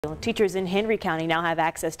Teachers in Henry County now have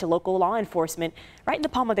access to local law enforcement right in the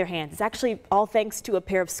palm of their hands. It's actually all thanks to a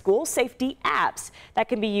pair of school safety apps that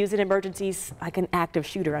can be used in emergencies like an active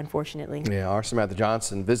shooter, unfortunately. Yeah, our Samantha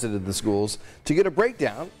Johnson visited the schools to get a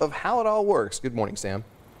breakdown of how it all works. Good morning, Sam.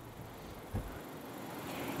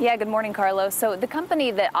 Yeah, good morning, Carlos. So the company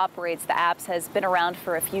that operates the apps has been around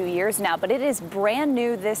for a few years now, but it is brand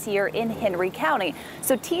new this year in Henry County.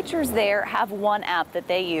 So teachers there have one app that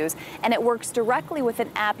they use, and it works directly with an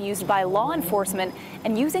app used by law enforcement.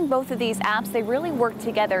 And using both of these apps, they really work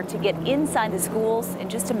together to get inside the schools in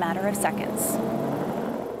just a matter of seconds.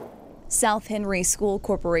 South Henry School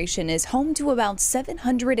Corporation is home to about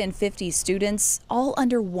 750 students, all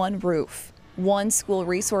under one roof. One school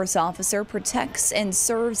resource officer protects and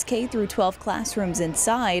serves K-12 classrooms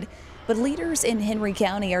inside, but leaders in Henry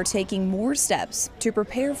County are taking more steps to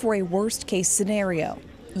prepare for a worst-case scenario.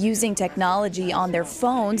 Using technology on their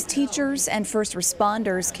phones, teachers and first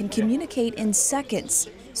responders can communicate in seconds.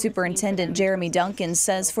 Superintendent Jeremy Duncan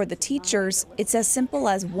says for the teachers, it's as simple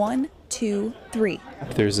as 1, 2, 3.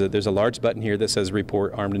 There's a large button here that says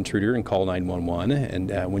report armed intruder and call 911,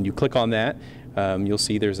 and when you click on that, you'll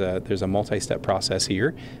see there's a multi-step process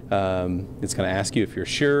here. It's going to ask you if you're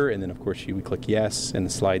sure, and then of course you would click yes and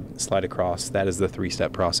slide across. That is the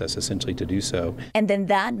three-step process essentially to do so. And then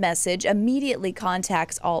that message immediately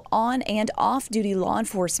contacts all on and off-duty law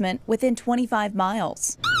enforcement within 25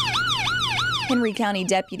 miles. Henry County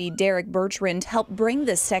Deputy Derek Bertrand helped bring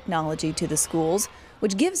this technology to the schools,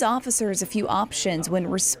 which gives officers a few options when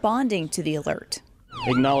responding to the alert.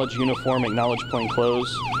 Acknowledge uniform, acknowledge plain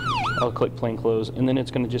clothes. I'll click plain clothes, and then it's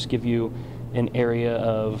going to just give you an area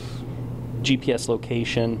of GPS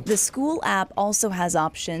location. The school app also has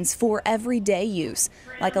options for everyday use,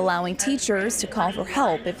 like allowing teachers to call for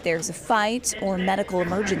help if there's a fight or medical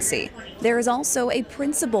emergency. There is also a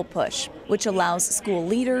principal push, which allows school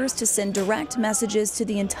leaders to send direct messages to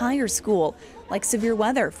the entire school, like severe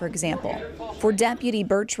weather, for example. For Deputy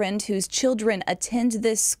Bertrand, whose children attend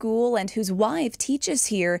this school and whose wife teaches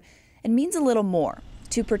here, it means a little more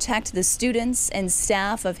to protect the students and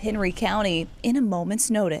staff of Henry County in a moment's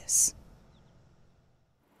notice.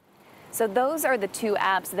 So those are the two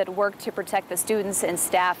apps that work to protect the students and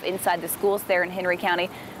staff inside the schools there in Henry County.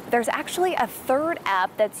 There's actually a third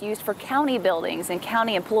app that's used for county buildings and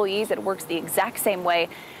county employees that works the exact same way.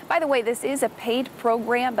 By the way, this is a paid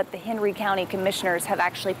program, but the Henry County commissioners have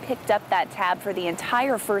actually picked up that tab for the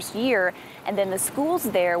entire first year, and then the schools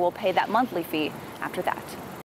there will pay that monthly fee after that.